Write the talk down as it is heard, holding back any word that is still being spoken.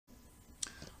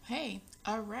Hey,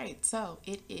 all right. So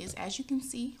it is, as you can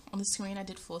see on the screen, I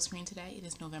did full screen today. It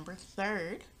is November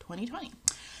 3rd, 2020.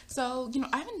 So,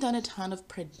 I haven't done a ton of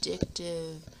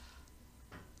predictive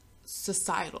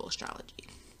societal astrology.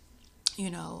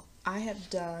 I have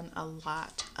done a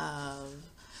lot of,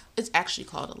 it's actually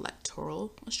called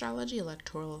electoral astrology.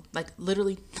 Electoral, like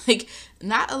literally, like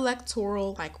not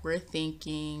electoral, like we're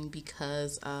thinking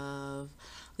because of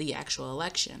the actual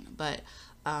election, but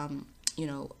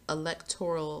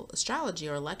electoral astrology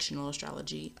or electional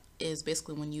astrology is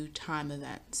basically when you time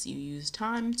events. You use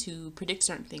time to predict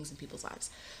certain things in people's lives.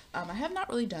 I have not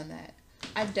really done that.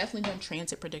 I've definitely done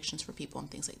transit predictions for people and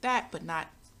things like that, but not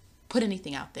put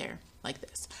anything out there like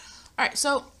this. All right,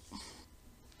 so,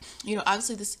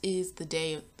 obviously this is the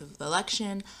day of the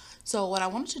election. So what I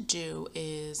wanted to do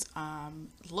is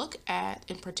look at,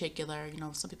 in particular,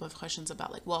 some people have questions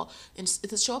about like, well, if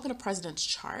it show up in a president's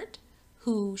chart,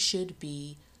 who should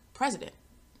be president?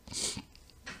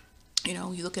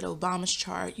 You look at Obama's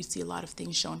chart, you see a lot of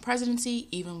things showing presidency,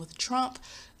 even with Trump.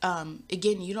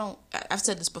 Again, I've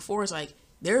said this before, it's like,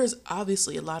 there's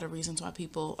obviously a lot of reasons why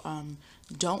people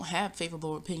don't have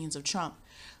favorable opinions of Trump.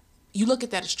 You look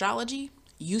at that astrology,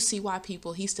 you see why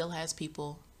he still has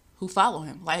people who follow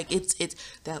him. Like it's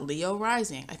that Leo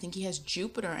rising. I think he has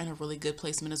Jupiter in a really good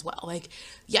placement as well. Like,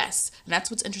 yes, and that's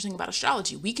what's interesting about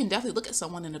astrology. We can definitely look at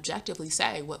someone and objectively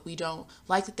say what we don't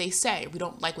like that they say, we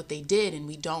don't like what they did, and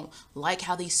we don't like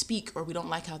how they speak, or we don't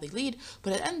like how they lead.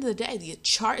 But at the end of the day, the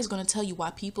chart is going to tell you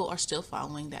why people are still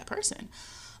following that person.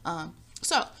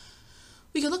 So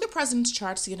we can look at presidents'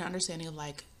 charts to get an understanding of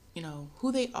like,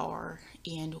 who they are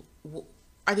and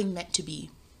are they meant to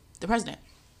be the president.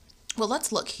 Well,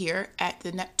 let's look here at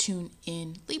the Neptune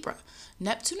in Libra.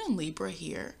 Neptune in Libra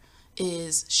here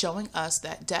is showing us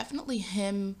that definitely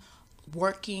him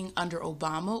working under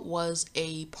Obama was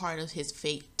a part of his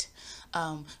fate.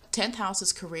 10th house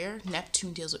is career.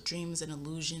 Neptune deals with dreams and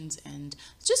illusions and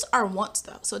just our wants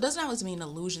though. So it doesn't always mean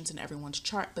illusions in everyone's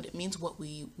chart, but it means what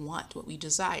we want, what we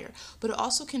desire. But it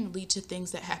also can lead to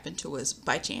things that happen to us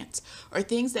by chance, or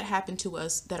things that happen to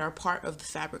us that are part of the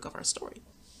fabric of our story.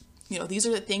 These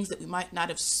are the things that we might not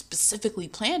have specifically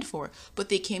planned for, but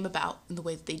they came about in the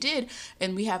way that they did.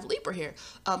 And we have Libra here.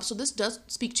 So this does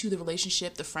speak to the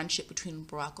relationship, the friendship between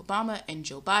Barack Obama and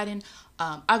Joe Biden.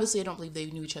 Obviously, I don't believe they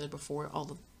knew each other before all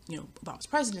of Obama's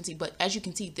presidency, but as you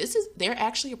can see, they're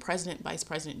actually a president vice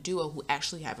president duo who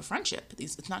actually have a friendship.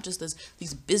 It's not just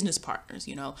these business partners.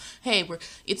 Hey,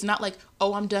 it's not like,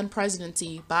 oh, I'm done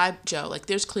presidency, bye Joe. Like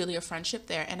there's clearly a friendship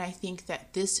there, and I think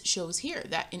that this shows here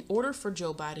that in order for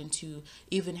Joe Biden to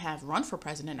even have run for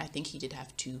president, I think he did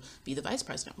have to be the vice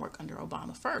president, work under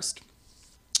Obama first,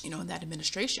 in that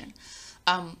administration.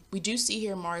 We do see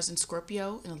here Mars in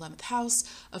Scorpio in 11th house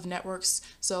of networks.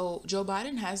 So Joe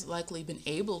Biden has likely been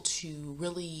able to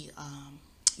really,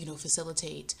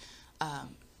 facilitate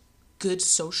good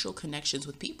social connections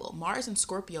with people. Mars in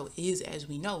Scorpio is, as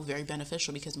we know, very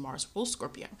beneficial because Mars rules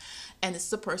Scorpio. And this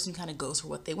is a person who kind of goes for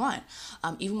what they want.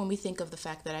 Even when we think of the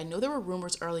fact that I know there were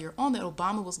rumors earlier on that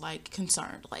Obama was like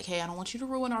concerned, like, hey, I don't want you to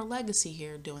ruin our legacy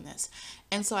here doing this.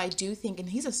 And so I do think,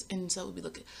 and so we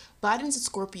look at Biden's a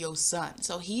Scorpio sun.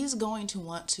 So he's going to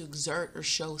want to exert or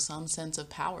show some sense of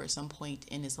power at some point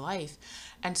in his life.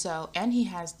 And he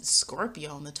has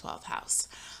Scorpio in the 12th house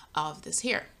of this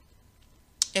here.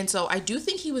 And so I do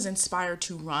think he was inspired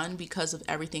to run because of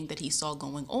everything that he saw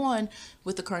going on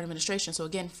with the current administration. So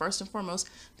again, first and foremost,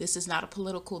 this is not a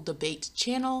political debate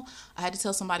channel. I had to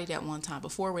tell somebody that one time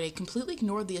before where they completely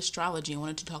ignored the astrology and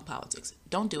wanted to talk politics.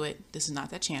 Don't do it. This is not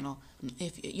that channel.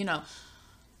 If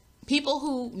people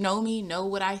who know me know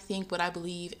what I think, what I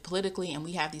believe politically, and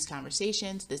we have these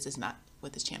conversations. This is not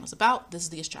what this channel is about. This is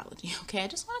the astrology. Okay, I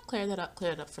just want to clear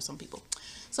it up for some people.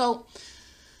 So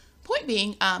point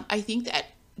being, I think that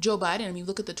Joe Biden, I mean,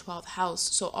 look at the 12th house.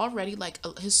 So already like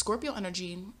his Scorpio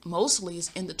energy mostly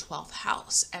is in the 12th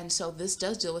house. And so this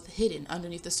does deal with hidden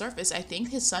underneath the surface. I think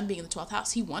his son being in the 12th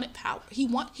house, he wanted power. He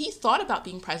thought about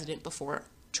being president before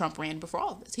Trump ran, before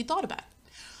all of this. He thought about it.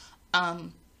 I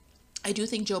do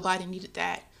think Joe Biden needed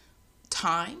that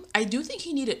time. I do think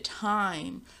he needed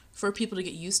time for people to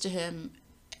get used to him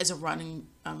as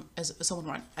as someone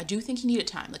running. I do think he needed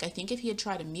time. Like I think if he had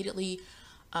tried immediately,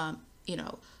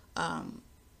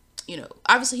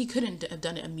 obviously he couldn't have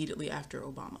done it immediately after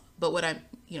Obama, but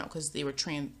because they were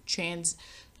transferring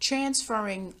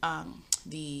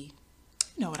the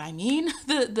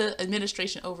the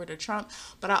administration over to Trump.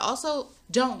 But I also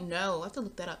don't know, I have to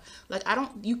look that up. Like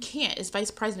you can't, as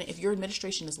vice president, if your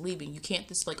administration is leaving, you can't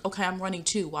just like, okay, I'm running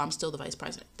too while I'm still the vice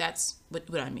president. That's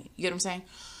what I mean. You get what I'm saying?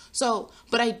 So,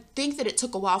 but I think that it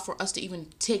took a while for us to even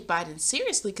take Biden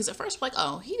seriously, because at first we're like,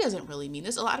 oh, he doesn't really mean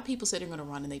this. A lot of people say they're going to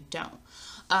run and they don't.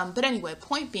 But anyway,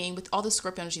 point being, with all the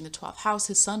Scorpio energy in the 12th house,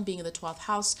 his sun being in the 12th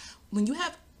house, when you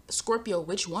have Scorpio,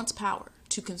 which wants power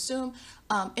to consume,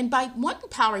 and by wanting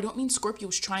power, I don't mean Scorpio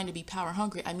is trying to be power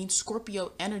hungry. I mean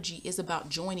Scorpio energy is about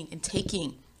joining and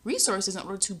taking resources in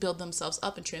order to build themselves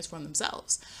up and transform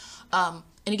themselves.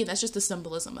 And again, that's just the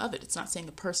symbolism of it. It's not saying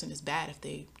a person is bad if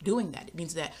they're doing that. It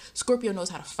means that Scorpio knows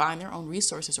how to find their own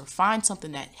resources or find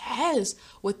something that has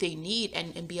what they need,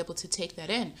 and be able to take that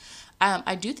in.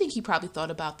 I do think he probably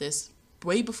thought about this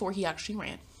way before he actually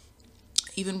ran.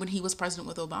 Even when he was president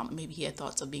with Obama, maybe he had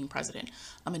thoughts of being president,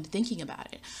 and thinking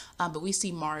about it. But we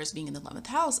see Mars being in the 11th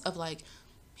house of like,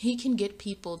 he can get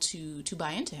people to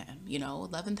buy into him,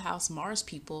 11th house Mars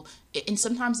people. And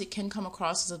sometimes it can come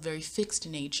across as a very fixed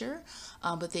nature,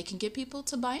 but they can get people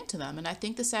to buy into them. And I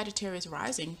think the Sagittarius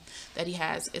rising that he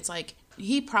has, it's like,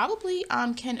 he probably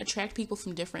can attract people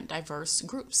from different diverse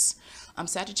groups.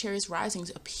 Sagittarius risings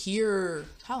appear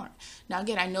tolerant. Now,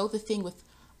 again, I know the thing with,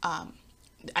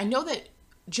 I know that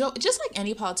Joe, just like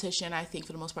any politician, I think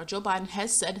for the most part, Joe Biden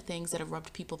has said things that have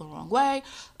rubbed people the wrong way.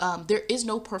 There is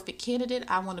no perfect candidate.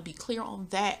 I want to be clear on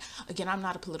that. Again, I'm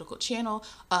not a political channel,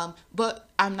 but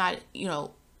I'm not,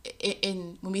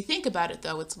 when we think about it,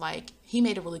 though, it's like he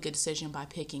made a really good decision by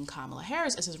picking Kamala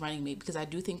Harris as his running mate, because I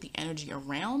do think the energy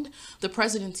around the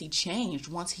presidency changed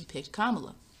once he picked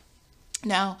Kamala.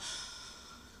 Now,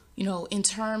 in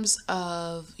terms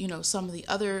of, some of the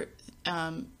other,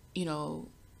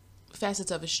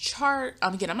 facets of his chart.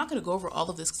 Again, I'm not going to go over all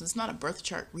of this because it's not a birth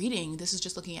chart reading. This is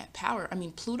just looking at power.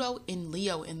 Pluto in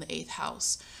Leo in the 8th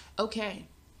house. Okay.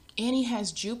 And he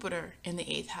has Jupiter in the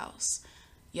 8th house.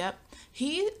 Yep.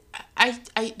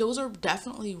 Those are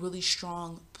definitely really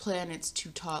strong planets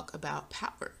to talk about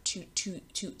power, to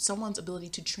someone's ability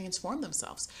to transform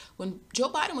themselves. When Joe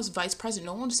Biden was vice president,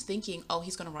 no one was thinking, oh,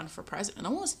 he's going to run for president.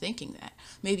 No one was thinking that.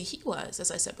 Maybe he was,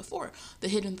 as I said before, the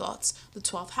hidden thoughts, the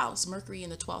 12th house, Mercury in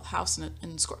the 12th house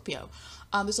in Scorpio.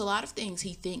 There's a lot of things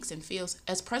he thinks and feels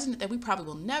as president that we probably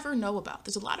will never know about.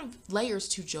 There's a lot of layers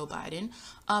to Joe Biden.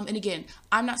 And again,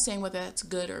 I'm not saying whether that's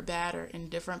good or bad or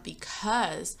indifferent,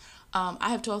 because I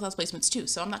have 12th house placements too,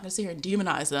 so I'm not going to sit here and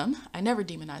demonize them. I never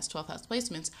demonize 12th house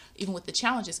placements, even with the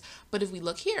challenges. But if we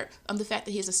look here, the fact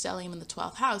that he has a stellium in the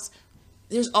 12th house,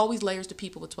 there's always layers to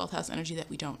people with 12th house energy that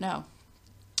we don't know.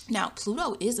 Now,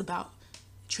 Pluto is about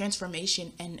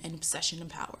transformation and obsession and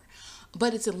power,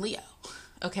 but it's in Leo.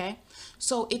 Okay,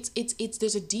 so it's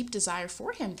there's a deep desire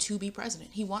for him to be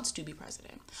president. He wants to be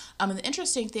president. And the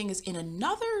interesting thing is, in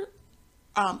another,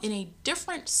 in a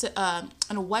different, on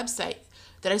a website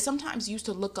that I sometimes use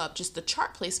to look up just the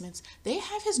chart placements, they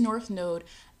have his North Node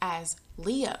as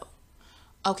Leo.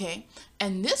 Okay,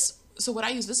 and so what I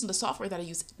use, this is the software that I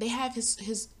use, they have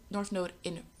his North Node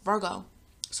in Virgo.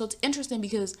 So it's interesting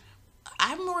because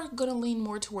I'm going to lean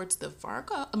more towards the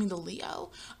the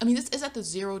Leo. This is at the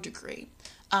 0 degree.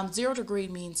 0 degree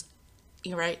means,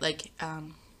 right, like,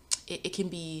 it can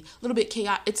be a little bit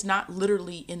chaotic. It's not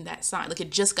literally in that sign. Like,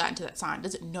 it just got into that sign.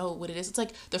 Doesn't know what it is. It's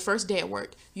like the first day at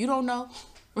work. You don't know,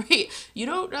 right? You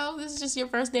don't know. This is just your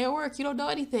first day at work. You don't know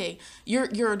anything. You're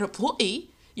an employee.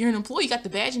 You're an employee. You got the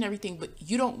badge and everything, but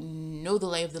you don't know the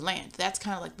lay of the land. That's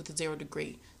kind of like what the 0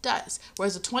 degree does.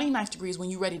 Whereas the 29th degree is when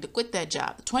you're ready to quit that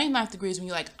job. The 29th degree is when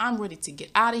you're like, I'm ready to get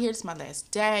out of here. It's my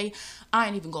last day. I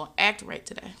ain't even going to act right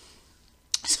today.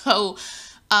 So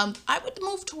I would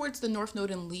move towards the North Node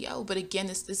in Leo, but again,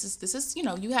 this is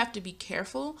you have to be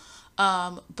careful.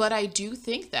 But I do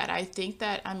think that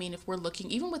if we're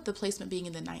looking, even with the placement being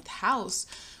in the 9th house,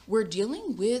 we're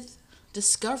dealing with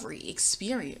discovery,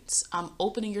 experience,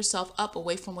 opening yourself up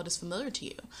away from what is familiar to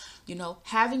you,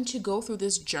 having to go through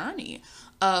this journey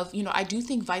of, I do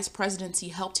think vice presidency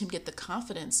helped him get the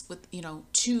confidence with,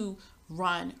 to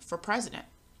run for president,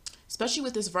 especially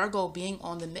with this Virgo being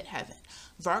on the midheaven.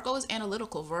 Virgo is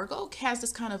analytical. Virgo has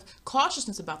this kind of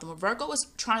cautiousness about them. Virgo is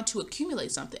trying to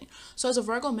accumulate something. So as a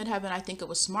Virgo midheaven, I think it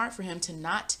was smart for him to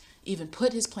not even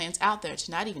put his plans out there,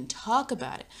 to not even talk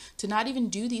about it, to not even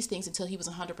do these things until he was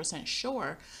 100%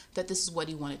 sure that this is what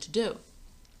he wanted to do,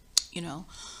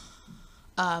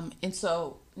 and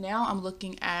so now I'm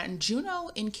looking at Juno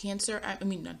in Cancer.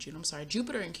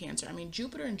 Jupiter in Cancer.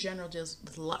 Jupiter in general deals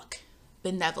with luck,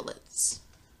 benevolence,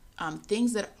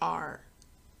 things that are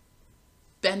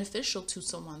beneficial to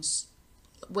someone's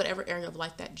whatever area of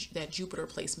life that Jupiter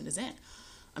placement is in.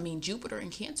 Jupiter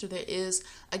in Cancer, there is,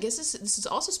 I guess this is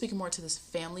also speaking more to this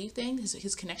family thing,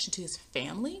 his connection to his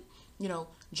family,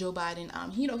 Joe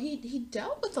Biden, he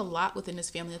dealt with a lot within his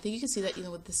family. I think you can see that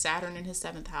even with the Saturn in his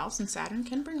seventh house, and Saturn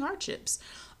can bring hardships.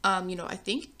 I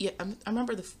think, yeah, I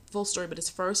remember the full story, but his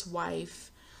first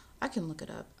wife, I can look it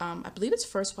up. I believe his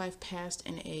first wife passed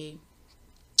in a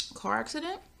car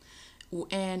accident,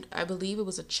 and I believe it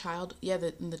was a child. Yeah,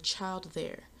 the child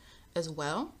there as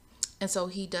well. And so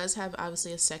he does have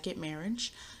obviously a second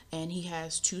marriage, and he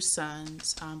has two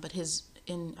sons. But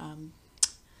in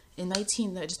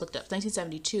 19, I just looked up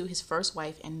 1972, his first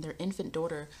wife and their infant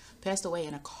daughter passed away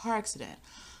in a car accident.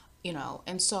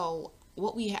 And so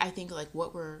I think like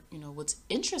what's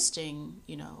interesting,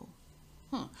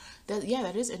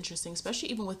 that is interesting, especially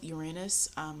even with Uranus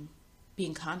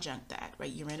being conjunct that,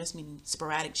 right? Uranus meaning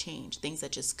sporadic change, things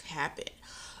that just happen,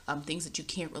 things that you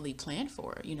can't really plan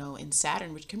for, and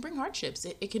Saturn, which can bring hardships.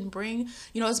 It can bring,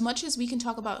 as much as we can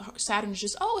talk about Saturn is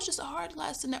just, it's just a hard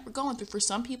lesson that we're going through. For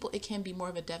some people, it can be more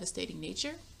of a devastating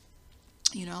nature,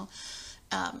 and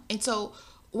so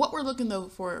what we're looking though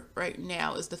for right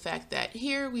now is the fact that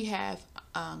here we have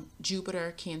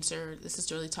Jupiter, Cancer. This is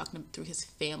really talking through his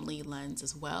family lens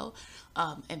as well,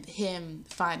 and him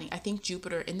finding, I think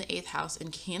Jupiter in the 8th house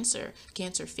in Cancer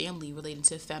family relating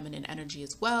to feminine energy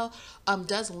as well,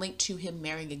 does link to him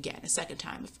marrying again a second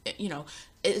time.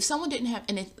 If someone didn't have,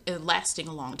 and it lasting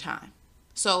a long time.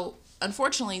 So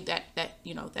unfortunately that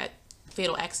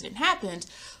fatal accident happened,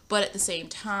 but at the same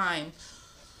time,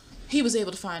 he was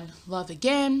able to find love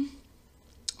again.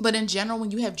 But in general,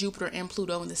 when you have Jupiter and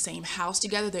Pluto in the same house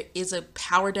together, there is a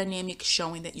power dynamic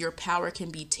showing that your power can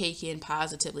be taken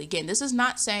positively. Again, again,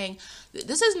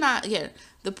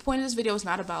 the point of this video is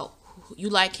not about you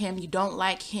like him, you don't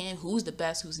like him, who's the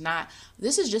best, who's not.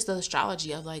 This is just the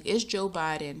astrology of like, is Joe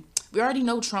Biden, we already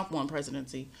know Trump won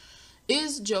presidency.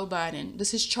 Is Joe Biden,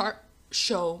 does his chart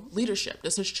show leadership?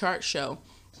 Does his chart show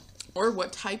or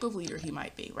what type of leader he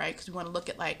might be, right? Because we want to look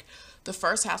at like the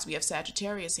first house, we have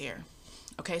Sagittarius here.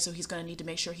 Okay, so he's going to need to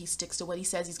make sure he sticks to what he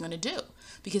says he's going to do,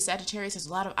 because Sagittarius has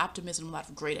a lot of optimism, a lot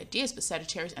of great ideas, but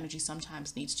Sagittarius energy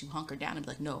sometimes needs to hunker down and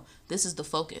be like, no, this is the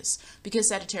focus, because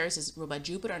Sagittarius is ruled by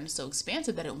Jupiter and it's so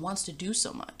expansive that it wants to do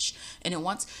so much, and it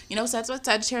wants, so that's what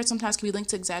Sagittarius sometimes can be linked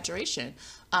to exaggeration.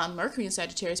 Mercury and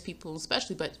Sagittarius people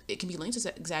especially, but it can be linked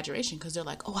to exaggeration because they're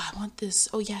like, oh, I want this,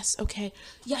 oh yes, okay,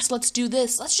 yes, let's do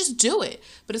this, let's just do it.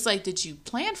 But it's like, did you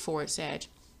plan for it, Sag?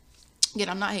 Again,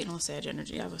 I'm not hating on Sag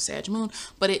energy. I have a Sag moon,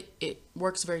 but it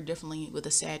works very differently with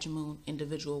a Sag moon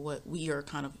individual, what we are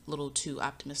kind of a little too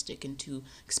optimistic and too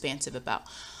expansive about.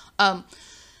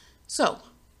 So,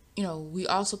 we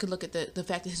also could look at the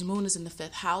fact that his moon is in the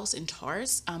 5th house in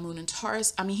Taurus. Moon in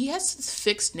Taurus, he has this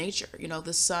fixed nature,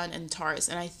 the sun in Taurus.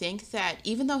 And I think that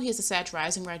even though he has a Sag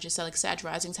rising, where I just said like Sag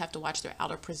risings have to watch their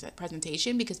outer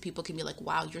presentation, because people can be like,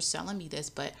 wow, you're selling me this,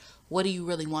 but what do you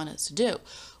really want us to do?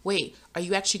 Wait, are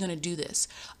you actually going to do this?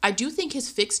 I do think his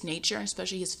fixed nature,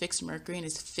 especially his fixed Mercury and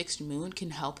his fixed moon,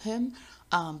 can help him,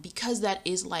 because that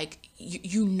is like,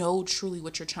 truly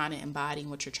what you're trying to embody and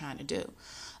what you're trying to do.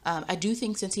 I do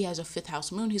think since he has a 5th house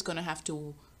moon, he's going to have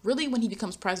to really, when he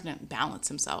becomes president, balance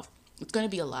himself. It's going to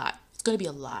be a lot. It's going to be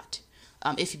a lot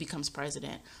if he becomes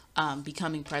president,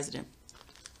 becoming president.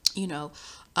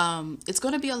 It's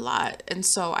going to be a lot. And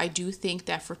so I do think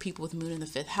that for people with moon in the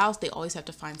 5th house, they always have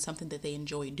to find something that they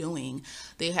enjoy doing.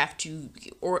 They have to,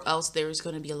 or else there's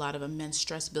going to be a lot of immense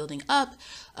stress building up,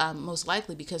 most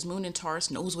likely, because moon in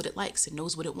Taurus knows what it likes, it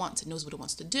knows what it wants, it knows what it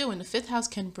wants to do. And the 5th house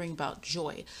can bring about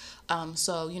joy.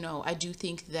 So, I do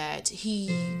think that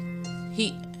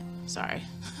sorry,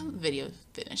 video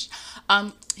finished.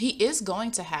 He is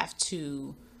going to have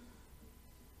to,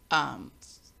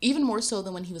 even more so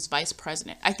than when he was vice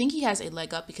president. I think he has a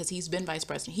leg up because he's been vice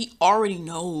president. He already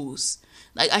knows.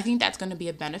 Like, I think that's going to be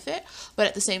a benefit. But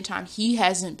at the same time, he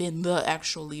hasn't been the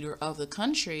actual leader of the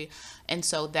country. And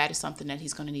so that is something that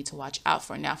he's going to need to watch out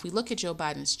for. Now, if we look at Joe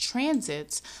Biden's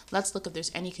transits, let's look if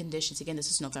there's any conditions. Again, this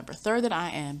is November 3rd that I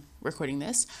am recording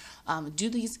this. Do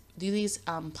these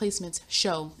placements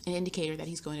show an indicator that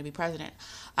he's going to be president?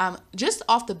 Just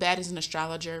off the bat, as an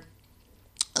astrologer,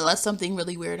 unless something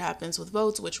really weird happens with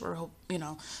votes, which we're,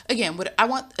 again, I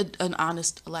want an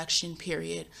honest election,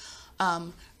 period.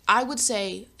 I would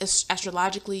say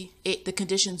astrologically, the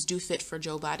conditions do fit for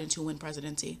Joe Biden to win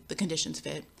presidency. The conditions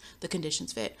fit.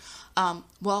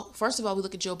 Well, first of all, we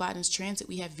look at Joe Biden's transit.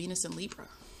 We have Venus in Libra.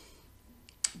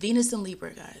 Venus in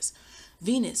Libra, guys.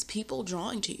 Venus, people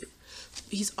drawing to you.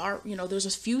 There's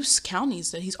a few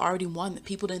counties that he's already won that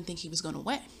people didn't think he was going to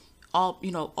win. All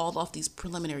off these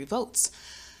preliminary votes.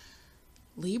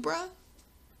 Libra,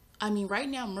 right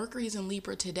now Mercury's in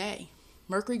Libra today.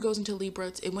 Mercury goes into Libra.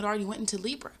 It already went into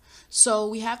Libra. So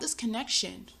we have this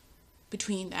connection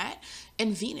between that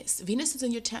and Venus. Venus is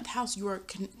in your 10th house. You are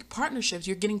partnerships.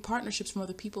 You're getting partnerships from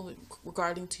other people in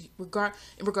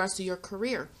regards to your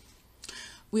career.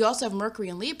 We also have Mercury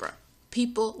in Libra.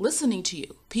 People listening to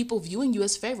you, people viewing you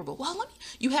as favorable. Well,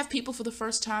 you have people for the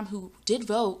first time who did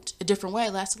vote a different way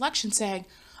last election saying,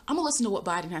 I'm gonna listen to what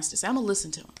Biden has to say. I'm gonna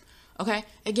listen to him. Okay.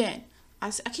 Again,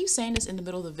 I keep saying this in the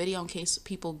middle of the video in case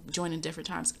people join in different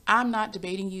times. I'm not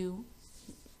debating you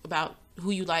about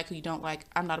who you like, who you don't like.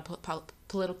 I'm not a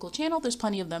political channel. There's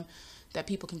plenty of them that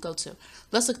people can go to.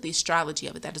 Let's look at the astrology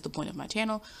of it. That is the point of my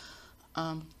channel.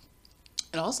 And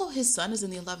also his sun is in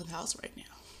the 11th house right now.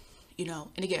 You know,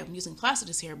 and again, I'm using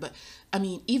Placidus here, but I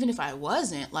mean, even if I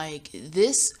wasn't like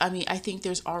this, I mean, I think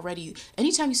there's already,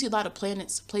 anytime you see a lot of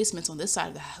planets placements on this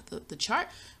side of the chart,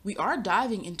 we are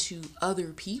diving into other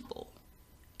people.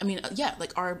 I mean, yeah,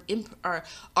 like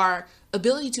our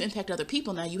ability to impact other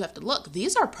people. Now you have to look,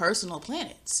 these are personal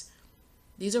planets.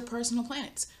 These are personal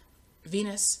planets.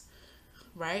 Venus,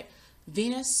 right?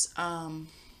 Venus,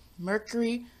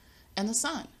 Mercury, and the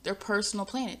sun. They're personal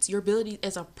planets. Your ability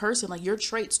as a person, like your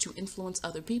traits to influence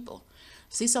other people.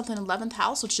 See something in 11th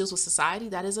house, which deals with society,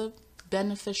 that is a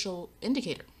beneficial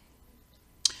indicator.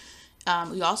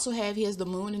 We also have, he has the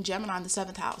moon in Gemini in the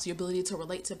 7th house. Your ability to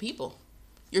relate to people.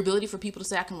 Your ability for people to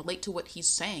say, I can relate to what he's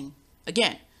saying.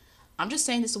 Again, I'm just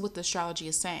saying this is what the astrology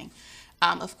is saying.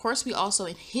 Of course, we also,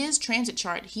 in his transit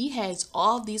chart, he has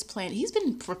all these plans. He's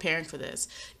been preparing for this.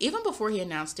 Even before he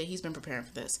announced it, he's been preparing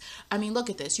for this. I mean, look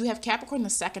at this. You have Capricorn in the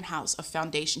 2nd house of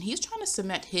foundation. He's trying to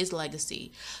cement his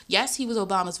legacy. Yes, he was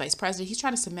Obama's vice president. He's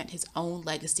trying to cement his own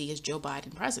legacy as Joe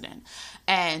Biden president.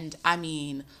 And I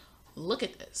mean, look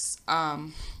at this.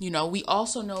 You know, we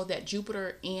also know that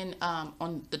Jupiter in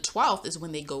on the 12th is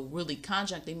when they go really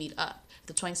conjunct. They meet up.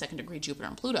 The 22nd degree Jupiter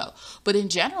and Pluto. But in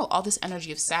general, all this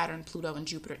energy of Saturn, Pluto, and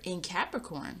Jupiter in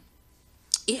Capricorn,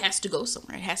 it has to go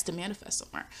somewhere. It has to manifest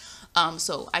somewhere.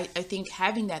 So I think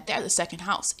having that there, the 2nd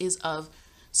house, is of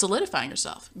solidifying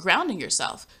yourself, grounding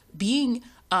yourself, being,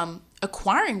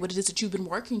 acquiring what it is that you've been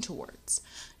working towards,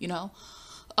 you know.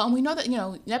 We know that, you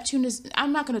know, Neptune is,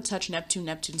 I'm not going to touch Neptune.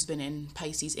 Neptune's been in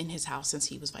Pisces in his house since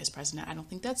he was vice president. I don't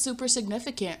think that's super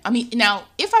significant. I mean, now,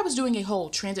 if I was doing a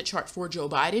whole transit chart for Joe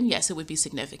Biden, yes, it would be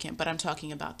significant. But I'm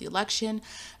talking about the election.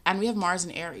 And we have Mars in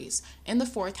Aries in the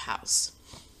 4th house.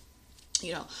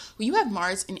 You know, when you have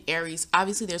Mars in Aries,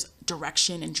 obviously there's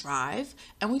direction and drive.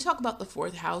 And we talk about the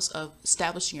 4th house of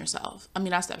establishing yourself. I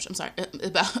mean, not establish, I'm sorry,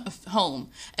 about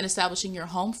home and establishing your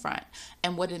home front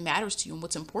and what it matters to you and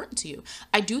what's important to you.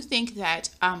 I do think that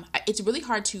it's really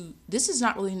hard to, this is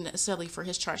not really necessarily for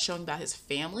his chart showing about his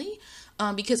family.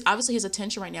 Because obviously his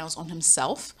attention right now is on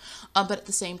himself. But at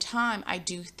the same time, I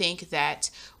do think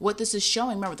that what this is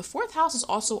showing, remember, the 4th house is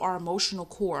also our emotional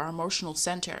core, our emotional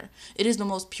center. It is the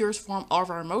most purest form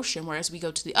of our emotion, whereas we go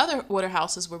to the other water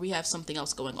houses where we have something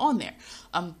else going on there.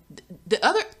 The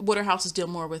other water houses deal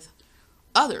more with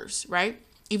others, right?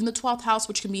 Even the 12th house,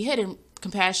 which can be hidden,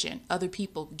 compassion, other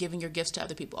people, giving your gifts to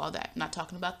other people, all that. I'm not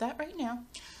talking about that right now.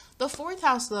 The 4th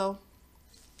house, though,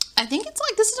 I think it's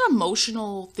like, this is an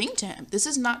emotional thing to him. This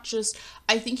is not just,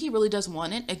 I think he really does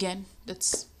want it. Again,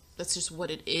 that's just what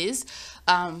it is.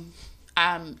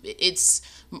 It's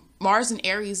Mars and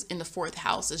Aries in the 4th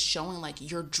house is showing like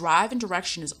your drive and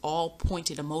direction is all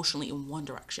pointed emotionally in one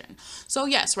direction. So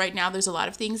yes, right now there's a lot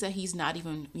of things that he's not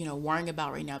even, you know, worrying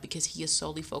about right now because he is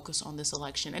solely focused on this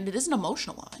election. And it is an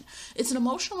emotional one. It's an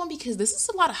emotional one because this is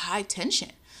a lot of high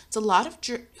tension. It's a lot of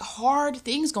hard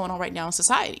things going on right now in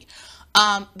society.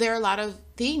 There are a lot of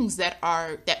things that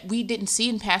we didn't see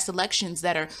in past elections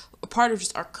that are a part of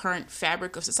just our current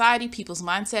fabric of society, people's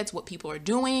mindsets, what people are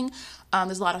doing.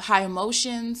 There's a lot of high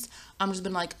emotions. There's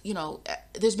been like, you know,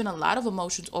 there's been a lot of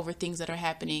emotions over things that are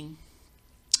happening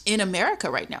in America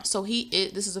right now. So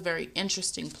this is a very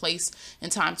interesting place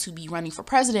and time to be running for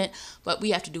president, but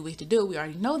we have to do what we have to do. We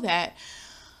already know that.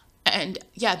 And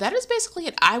yeah, that is basically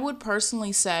it. I would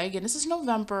personally say, again, this is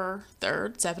November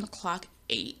 3rd,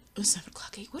 7:08.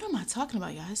 7:08. What am I talking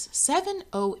about, guys?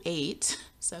 7:08,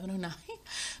 7:09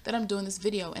 that I'm doing this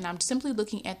video. And I'm simply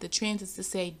looking at the transits to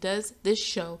say, does this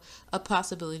show a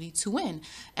possibility to win?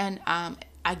 And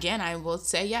again, I will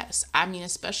say yes. I mean,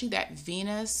 especially that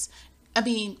Venus, I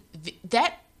mean,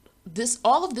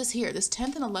 all of this here, this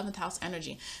 10th and 11th house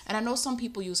energy. And I know some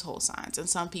people use whole signs and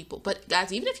some people, but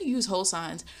guys, even if you use whole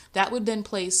signs, that would then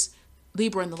place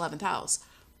Libra in the 11th house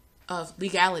of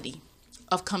legality,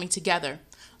 of coming together,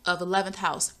 of 11th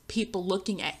house, people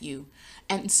looking at you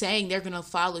and saying they're going to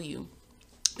follow you,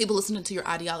 people listening to your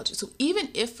ideology. So even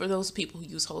if for those people who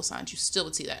use whole signs, you still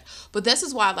would see that. But this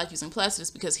is why I like using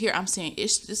Placidus, because here I'm saying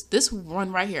it's this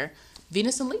one right here,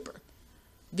 Venus and Libra.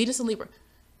 Venus and Libra.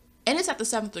 And it's at the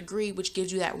 7th degree, which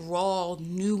gives you that raw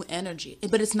new energy.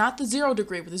 But it's not the 0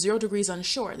 degree, where the 0 degree is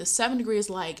unsure. The 7 degree is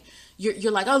like,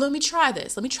 you're like, oh, let me try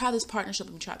this. Let me try this partnership.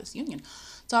 Let me try this union.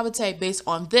 So I would say, based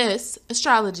on this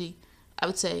astrology, I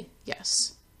would say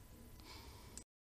yes.